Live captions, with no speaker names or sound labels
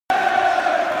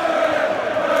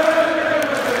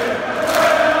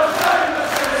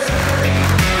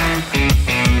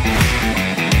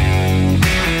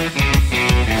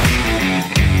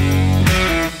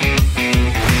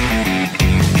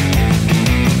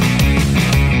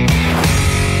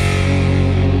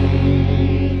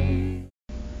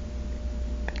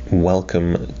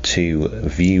welcome to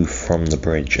View from the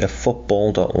Bridge, a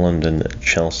Football.London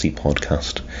Chelsea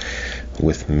podcast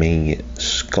with me,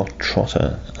 Scott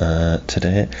Trotter,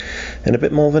 today in a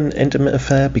bit more of an intimate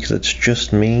affair because it's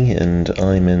just me and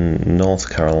I'm in North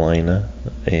Carolina.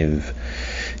 If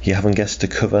you haven't guessed, to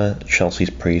cover Chelsea's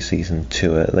pre-season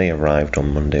tour. They arrived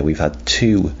on Monday. We've had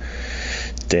 2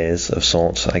 days of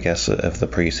sorts, I guess, of the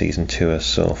pre-season tour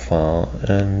so far,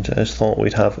 and I just thought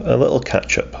we'd have a little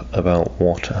catch-up about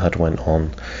what had went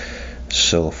on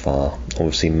so far.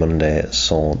 Obviously, Monday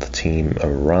saw the team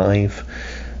arrive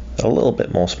a little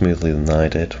bit more smoothly than I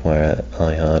did, where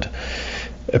I had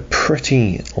a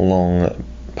pretty long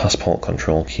passport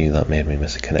control queue that made me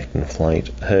miss a connecting flight.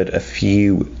 Heard a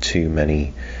few too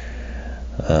many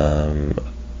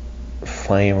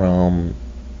firearm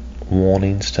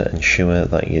warnings to ensure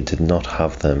that you did not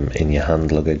have them in your hand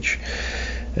luggage,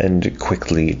 and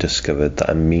quickly discovered that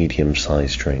a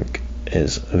medium-sized drink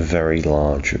is very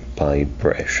large by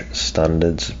British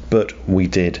standards. But we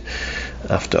did,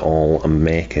 after all,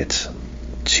 make it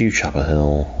to Chapel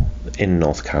Hill in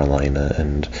North Carolina,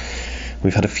 and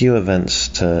we've had a few events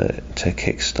to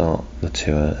kickstart the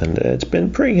tour, and it's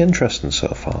been pretty interesting so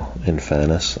far, in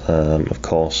fairness. Of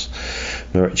course,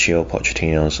 Mauricio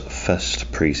Pochettino's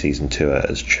first pre-season tour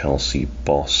as Chelsea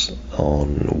boss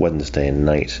on Wednesday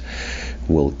night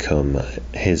will come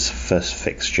his first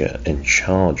fixture in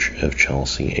charge of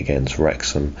Chelsea against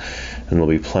Wrexham, and there'll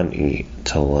be plenty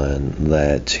to learn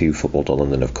there too.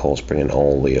 Football.London, of course, bringing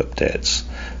all the updates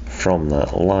from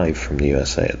that live from the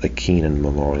USA at the Keenan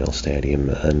Memorial Stadium.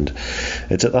 And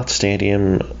it's at that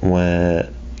stadium where,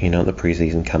 the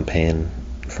pre-season campaign,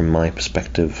 from my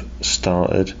perspective,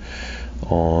 started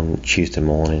on Tuesday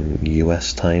morning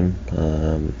US time.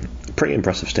 Pretty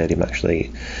impressive stadium,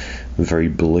 actually. Very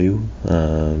blue,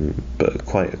 but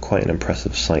quite an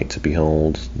impressive sight to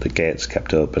behold. The gates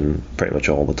kept open pretty much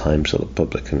all the time so the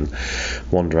public can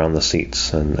wander around the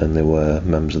seats, and there were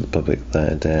members of the public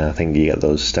there today. I think you get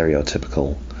those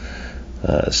stereotypical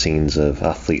scenes of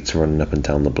athletes running up and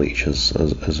down the bleachers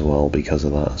as well because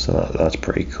of that, so that's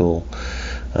pretty cool.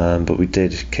 But we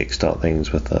did kickstart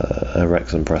things with a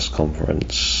Wrexham press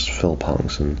conference. Phil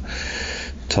Parkinson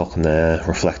talking there,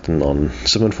 reflecting on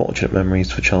some unfortunate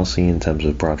memories for Chelsea in terms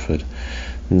of Bradford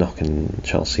knocking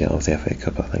Chelsea out of the FA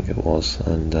Cup, I think it was,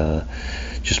 and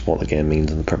just what the game means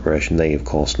in the preparation. They, of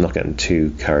course, not getting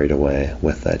too carried away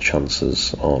with their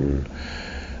chances on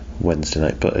Wednesday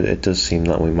night, but it does seem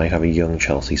that we might have a young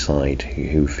Chelsea side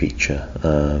who feature.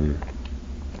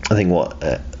 I think what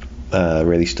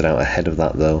really stood out ahead of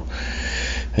that, though,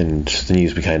 and the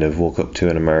news we kind of woke up to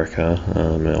in America,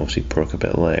 it obviously broke a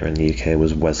bit later in the UK,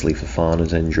 was Wesley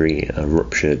Fofana's injury, a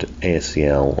ruptured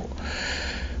ACL,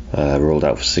 ruled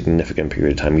out for a significant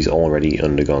period of time. He's already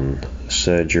undergone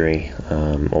surgery.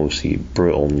 Obviously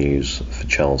brutal news for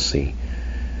Chelsea,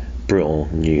 brutal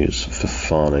news for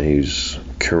Fofana, whose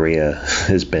career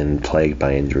has been plagued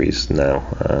by injuries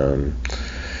now.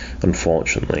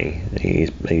 Unfortunately,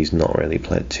 he's not really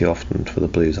played too often for the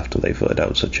Blues after they footed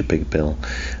out such a big bill.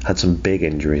 Had some big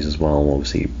injuries as well.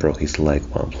 Obviously, he broke his leg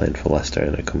while playing for Leicester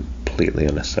in a completely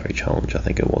unnecessary challenge. I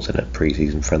think it was in a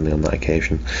pre-season friendly on that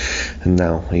occasion. And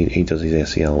now he does his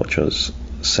ACL, which was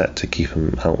set to keep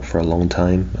him out for a long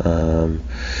time.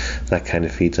 That kind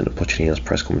of feeds into Pochettino's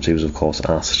press conference. He was, of course,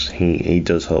 asked. He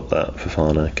does hope that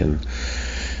Fofana can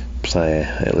play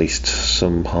at least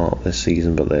some part this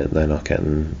season, but they're not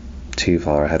getting too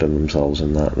far ahead of themselves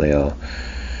in that. They are,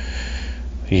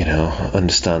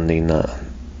 understanding that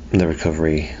the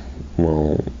recovery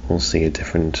will see a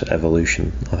different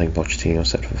evolution. I think Pochettino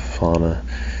said for Fofana,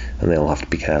 and they'll have to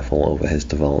be careful over his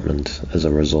development as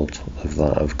a result of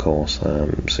that, of course.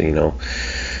 So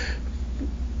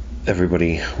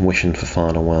everybody wishing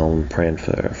Fofana well and praying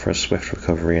for a swift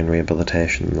recovery and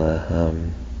rehabilitation there.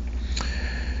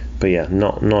 But yeah,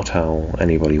 not how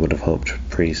anybody would have hoped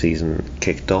pre-season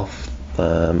kicked off.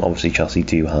 Obviously, Chelsea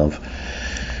do have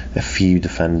a few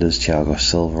defenders. Thiago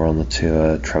Silva on the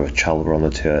tour, Trevor Chalobah on the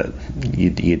tour.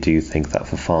 You do think that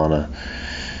Fofana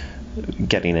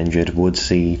getting injured would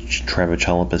see Trevor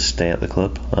Chalobah stay at the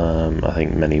club. I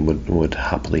think many would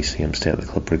happily see him stay at the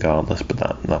club regardless, but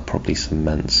that probably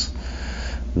cements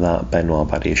that Benoit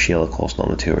Badiashile, of course, not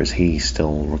on the tour as he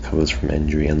still recovers from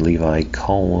injury, and Levi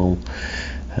Colwill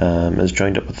has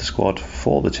joined up with the squad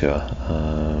for the tour,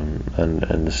 and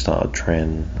has started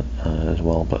training as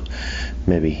well, but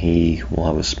maybe he will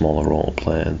have a smaller role to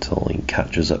play until he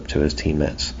catches up to his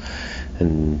teammates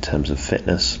in terms of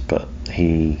fitness. But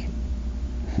he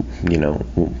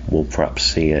we'll perhaps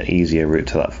see an easier route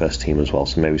to that first team as well.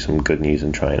 So maybe some good news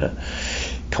in trying to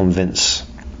convince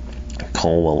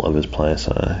Colwell of his players.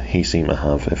 He seemed to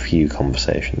have a few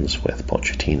conversations with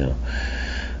Pochettino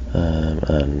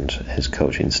and his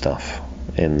coaching staff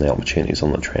in the opportunities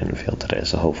on the training field today,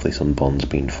 so hopefully some bonds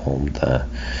being formed there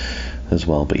as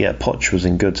well. But yeah, Poch was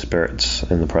in good spirits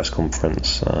in the press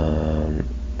conference.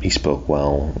 He spoke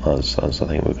well, as I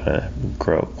think we're going to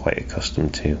grow quite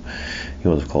accustomed to. He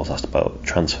was, of course, asked about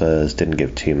transfers, didn't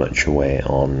give too much away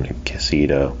on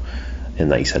Caicedo, in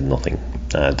that he said nothing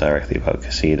directly about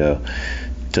Caicedo.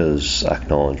 Does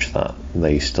acknowledge that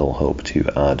they still hope to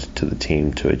add to the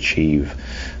team to achieve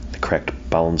the correct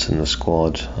balance in the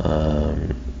squad.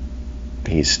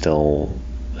 He's still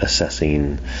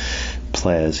assessing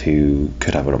players who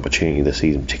could have an opportunity this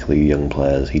season, particularly young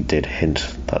players. He did hint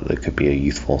that there could be a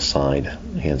youthful side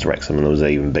against Wrexham, and there was an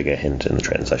even bigger hint in the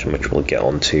training session, which we'll get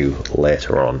on to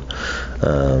later on.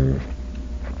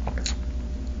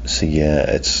 So yeah,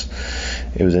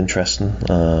 it was interesting.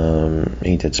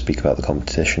 He did speak about the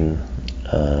competition.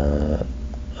 I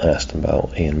asked him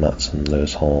about Ian Maatson,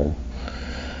 Lewis Hall,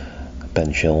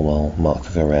 Ben Chilwell, Mark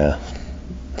Cucurella.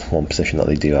 One position that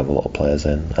they do have a lot of players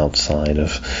in outside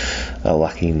of a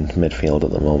lacking midfield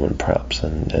at the moment, perhaps,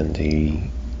 and he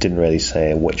didn't really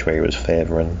say which way he was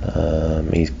favouring.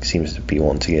 He seems to be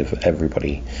wanting to give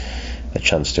everybody a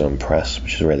chance to impress,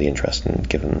 which is really interesting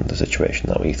given the situation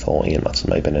that we thought Ian Maatson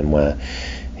may have been in, where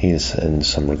he's in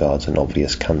some regards an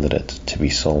obvious candidate to be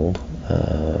sold.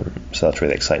 So that's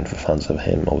really exciting for fans of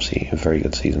him. Obviously a very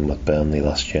good season with Burnley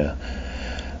last year,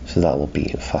 so that will be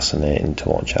fascinating to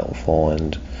watch out for.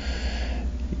 And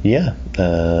yeah,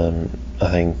 I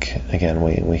think again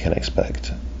we can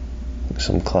expect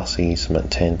some classy, some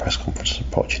entertaining press conference from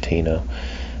Pochettino,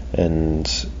 and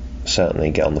certainly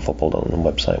get on the Football.com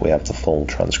website. We have the full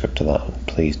transcript of that.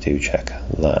 Please do check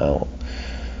that out.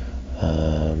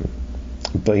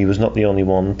 But he was not the only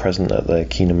one present at the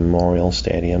Keenan Memorial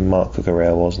Stadium. Mark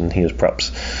Cucurella was, and he was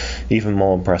perhaps even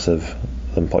more impressive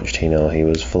than Pochettino. He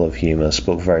was full of humour,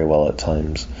 spoke very well at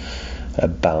times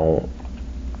about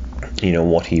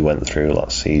what he went through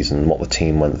last season, what the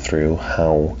team went through,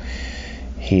 how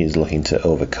he is looking to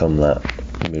overcome that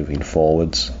moving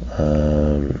forwards.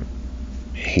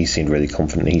 He seemed really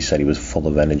confident. He said he was full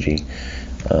of energy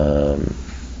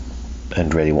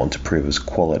and really wanted to prove his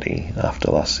quality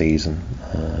after last season.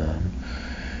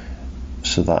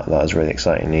 So that is really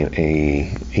exciting.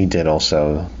 He did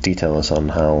also detail us on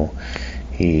how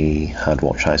he had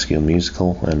watched High School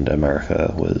Musical, and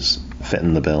America was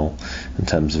fitting the bill in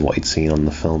terms of what he'd seen on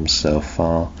the film so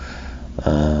far.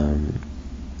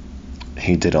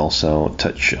 He did also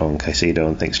touch on Caicedo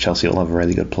and thinks Chelsea will have a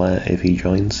really good player if he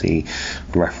joins. He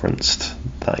referenced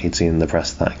that he'd seen in the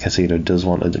press that Caicedo does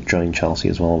want to join Chelsea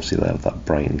as well. Obviously they have that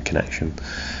Brighton connection.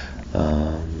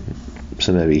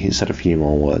 So maybe he said a few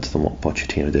more words than what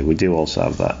Pochettino did. We do also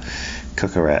have that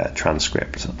Cucurella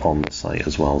transcript on the site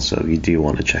as well, so if you do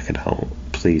want to check it out,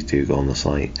 please do go on the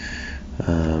site.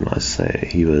 I say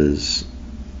he was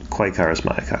quite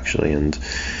charismatic actually, and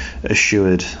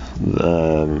assured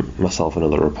myself and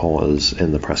other reporters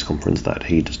in the press conference that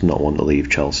he does not want to leave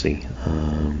Chelsea.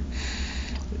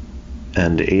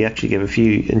 And he actually gave a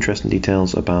few interesting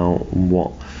details about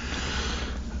what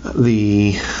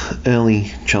the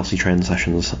early Chelsea training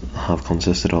sessions have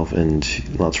consisted of, and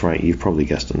that's right, you've probably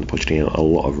guessed under Pochettino, a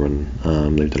lot of run.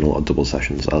 They've done a lot of double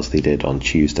sessions, as they did on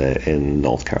Tuesday in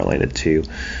North Carolina too.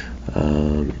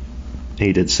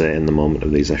 He did say in the moment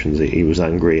of these sessions he was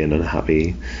angry and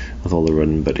unhappy with all the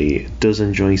run, but he does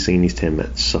enjoy seeing his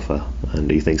teammates suffer,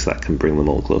 and he thinks that can bring them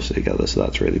all closer together, so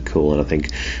that's really cool, and I think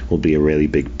will be a really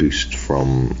big boost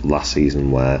from last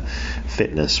season, where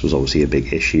fitness was obviously a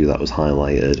big issue that was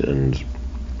highlighted, and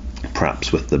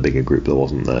perhaps with the bigger group there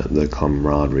wasn't the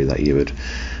camaraderie that you would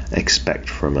expect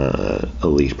from a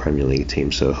elite Premier League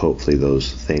team, so hopefully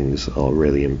those things are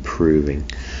really improving.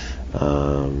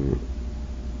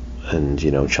 And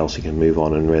Chelsea can move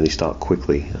on and really start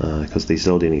quickly, because they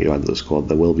still do need to add to the squad.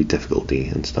 There will be difficulty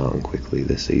in starting quickly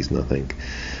this season, I think,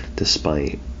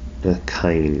 despite a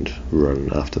kind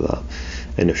run after that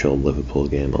initial Liverpool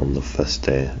game on the first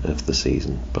day of the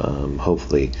season. But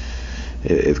hopefully,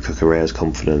 if Cucurella is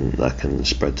confident, that can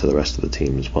spread to the rest of the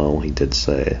team as well. He did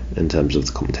say, in terms of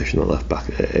the competition at left back,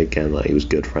 again, that he was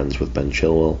good friends with Ben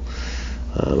Chilwell,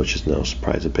 which is no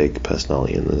surprise, a big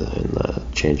personality in the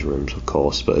changing rooms, of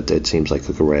course. But it seems like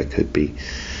Cucurella could be,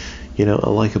 a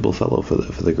likeable fellow for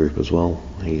the group as well.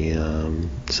 He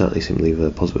certainly seemed to leave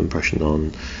a positive impression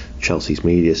on Chelsea's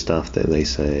media staff. That they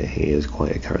say he is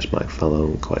quite a charismatic fellow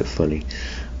and quite funny.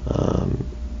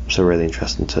 So really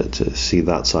interesting to see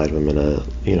that side of him in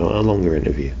a longer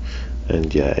interview.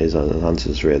 And yeah, his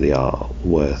answers really are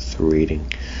worth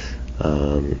reading.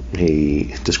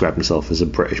 He described himself as a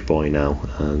British boy now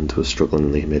and was struggling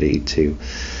in the humidity too,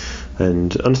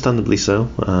 and understandably so.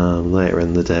 Later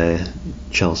in the day,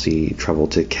 Chelsea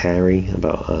travelled to Carey,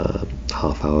 about a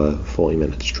half hour, 40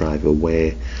 minutes drive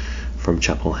away from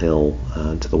Chapel Hill,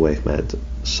 to the Wakemed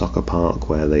soccer park,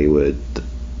 where they would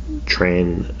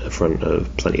train in front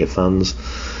of plenty of fans.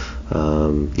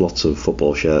 Lots of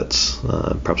football shirts,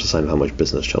 perhaps a sign of how much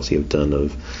business Chelsea have done,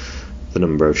 of the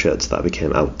number of shirts that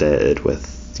became outdated,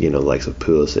 with the likes of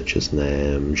Pulisic's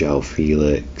name, João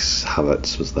Felix,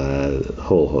 Havertz was there, a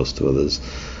whole host of others.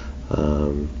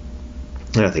 And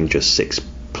I think just 6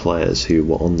 players who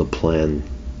were on the plane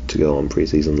to go on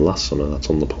pre-season last summer, that's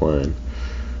on the plane,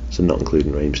 so not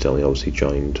including Raheem Sterling, obviously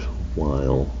joined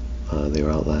while they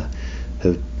were out there,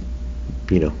 have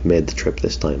made the trip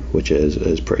this time, which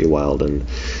is pretty wild, and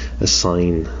a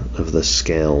sign of the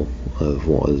scale of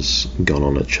what has gone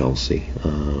on at Chelsea.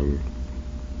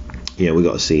 We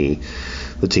got to see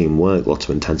the team work, lots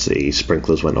of intensity.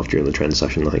 Sprinklers went off during the training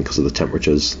session, I think, because of the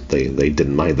temperatures. They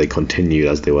didn't mind, they continued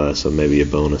as they were, so maybe a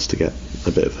bonus to get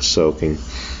a bit of a soaking.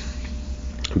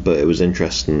 But it was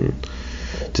interesting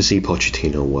to see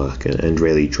Pochettino work and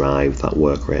really drive that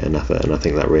work rate and effort, and I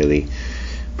think that really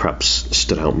perhaps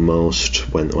stood out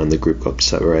most when the group got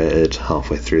separated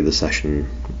halfway through the session,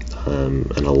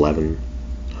 and 11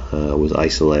 was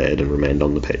isolated and remained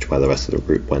on the pitch, while the rest of the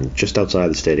group went just outside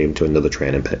the stadium to another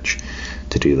training pitch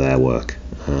to do their work.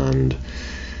 And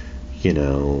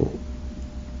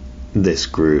this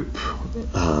group,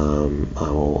 I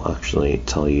will actually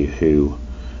tell you who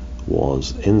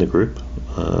was in the group,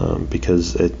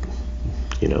 because it,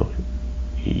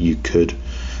 you could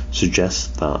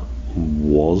suggest that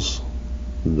was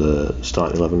the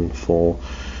starting 11 for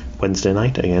Wednesday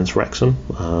night against Wrexham.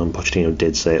 Pochettino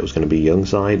did say it was going to be young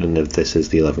side, and if this is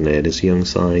the 11, it is young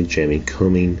side. Jamie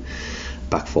Cumming,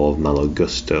 back four of Malo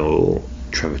Gusto,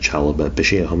 Trevor Chalobah,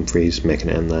 Bashir Humphreys making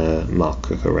it in there, Mark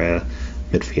Cucurella,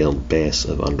 midfield base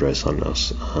of Andre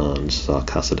Santos and Cesar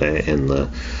Casadei. In the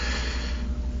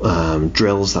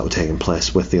drills that were taking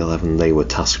place with the 11, they were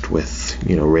tasked with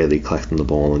really collecting the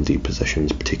ball in deep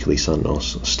positions, particularly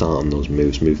Santos starting those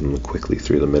moves, moving them quickly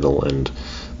through the middle, and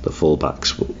the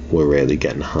fullbacks were really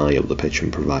getting high up the pitch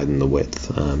and providing the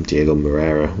width. Diego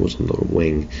Moreira was on the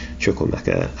wing,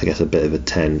 Chukwuemeka, I guess a bit of a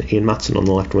 10, Ian Maatsen on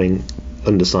the left wing,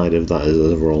 undecided if that is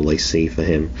the role they see for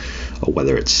him, or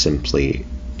whether it's simply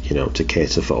to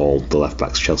cater for all the left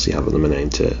backs Chelsea have at the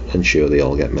minute, to ensure they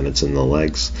all get minutes in their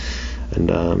legs.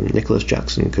 And Nicholas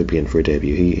Jackson could be in for a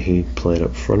debut. He played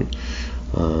up front.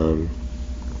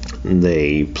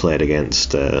 They played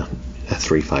against a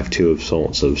 3-5-2 of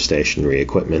sorts of stationary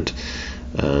equipment,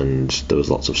 and there was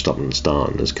lots of stop and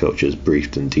start, and as coaches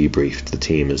briefed and debriefed the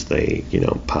team as they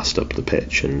passed up the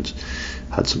pitch and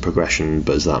had some progression.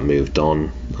 But as that moved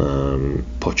on,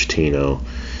 Pochettino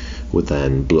would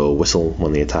then blow a whistle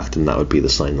when they attacked, and that would be the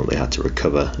sign that they had to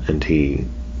recover, and he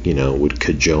would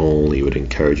cajole, he would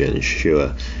encourage and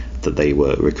ensure that they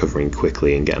were recovering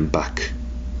quickly and getting back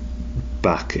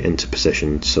into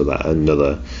position, so that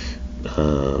another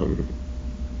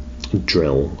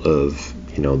drill of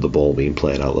the ball being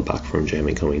played out the back from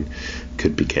Jamie Cumming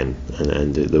could begin,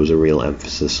 and there was a real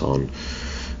emphasis on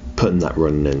putting that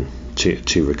run in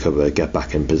to recover, get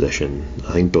back in position.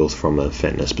 I think both from a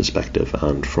fitness perspective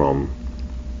and from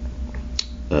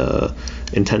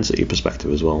intensity perspective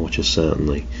as well, which is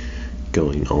certainly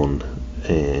going on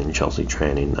in Chelsea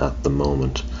training at the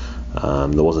moment.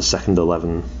 There was a second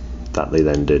 11 that they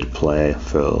then did play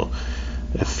for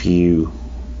a few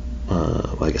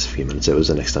minutes. It was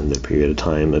an extended period of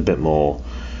time, a bit more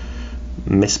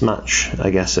mismatch, I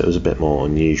guess. It was a bit more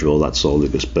unusual. That saw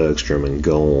Lucas Bergstrom in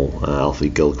goal, Alfie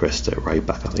Gilchrist at right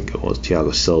back, I think it was,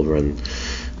 Thiago Silva and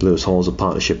Lewis Hall as a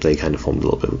partnership. They kind of formed a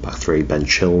little bit of a back three. Ben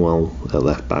Chilwell at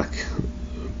left back,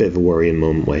 a bit of a worrying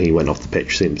moment where he went off the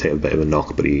pitch, seemed to take a bit of a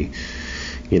knock, but he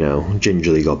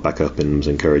gingerly got back up and was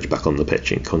encouraged back on the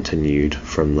pitch and continued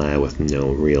from there with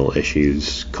no real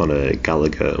issues. Conor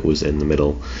Gallagher was in the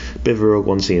middle. Bit of a rogue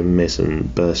one seeing Mason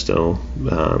Burstow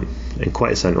in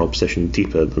quite a central position,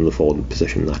 deeper than the forward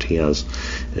position that he has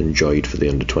enjoyed for the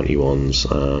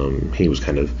under-21s. He was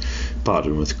kind of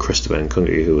partnered with Christopher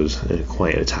Nkunku, who was in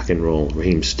quite an attacking role.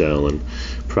 Raheem Sterling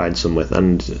provided some with,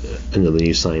 and another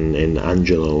new sign in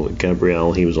Angelo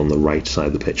Gabriel. He was on the right side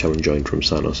of the pitch, having joined from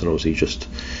Santos, and obviously just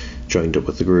joined up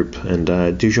with the group. And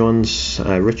Dujon's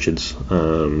Richards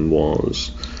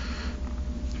was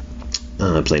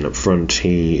playing up front.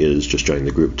 He is just joining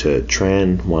the group to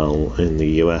train while in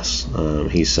the US.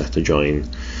 He's set to join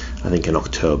I think in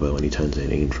October when he turns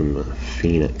 18 from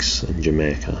Phoenix in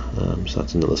Jamaica. So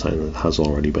that's another sign that has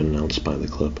already been announced by the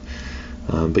club.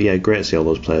 But yeah, great to see all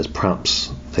those players.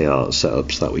 Perhaps they are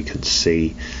setups that we could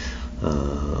see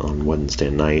on Wednesday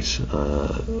night.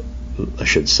 I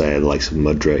should say the likes of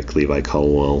Mudryk, Levi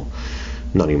Colwill,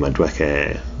 Noni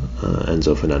Madueke,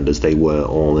 Enzo Fernandez, they were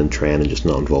all in training, just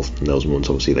not involved in those months.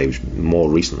 Obviously they more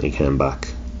recently came back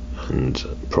and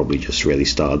probably just really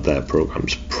started their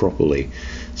programs properly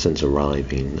since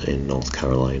arriving in North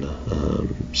Carolina.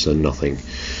 So nothing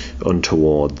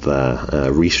untoward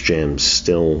there. Reece James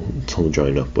still to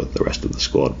join up with the rest of the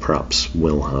squad, perhaps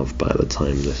will have by the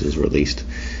time this is released.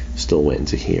 Still waiting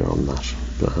to hear on that.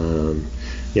 But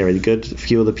yeah, really good. A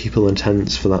few other people in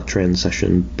attendance for that training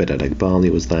session. Bidat Eghbali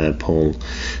was there, Paul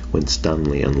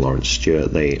Winstanley and Lawrence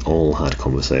Stewart. They all had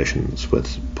conversations with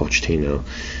Pochettino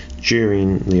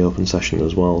during the open session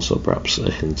as well, so perhaps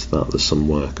a hint that there's some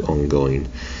work ongoing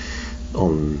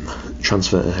on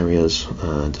transfer areas,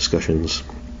 discussions.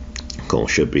 Of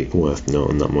course, should be worth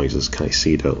noting that Moises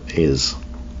Caicedo is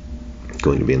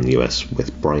going to be in the US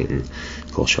with Brighton.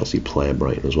 Of course, Chelsea play at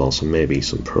Brighton as well, so maybe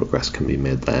some progress can be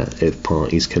made there if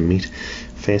parties can meet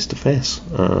face to face.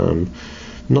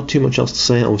 Not too much else to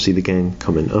say. Obviously the game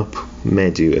coming up,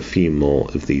 may do a few more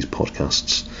of these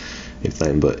podcasts if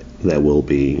then, but there will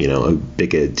be, a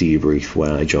bigger debrief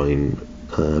where I join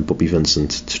Bobby Vincent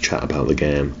to chat about the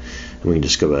game, and we can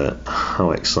discover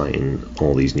how exciting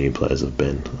all these new players have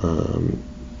been.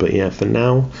 But yeah, for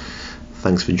now,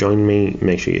 thanks for joining me.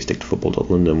 Make sure you stick to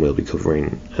football.london. We'll be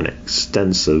covering an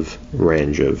extensive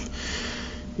range of,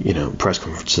 press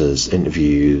conferences,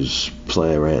 interviews,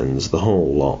 player ends, the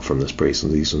whole lot from this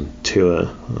pre-season tour.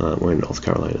 We're in North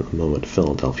Carolina at the moment,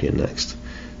 Philadelphia next,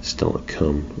 still to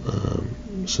come.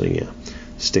 So yeah,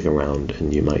 stick around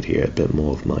and you might hear a bit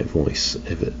more of my voice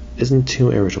if it isn't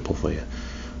too irritable for you.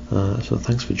 So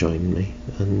thanks for joining me,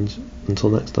 and until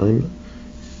next time,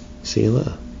 see you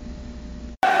later.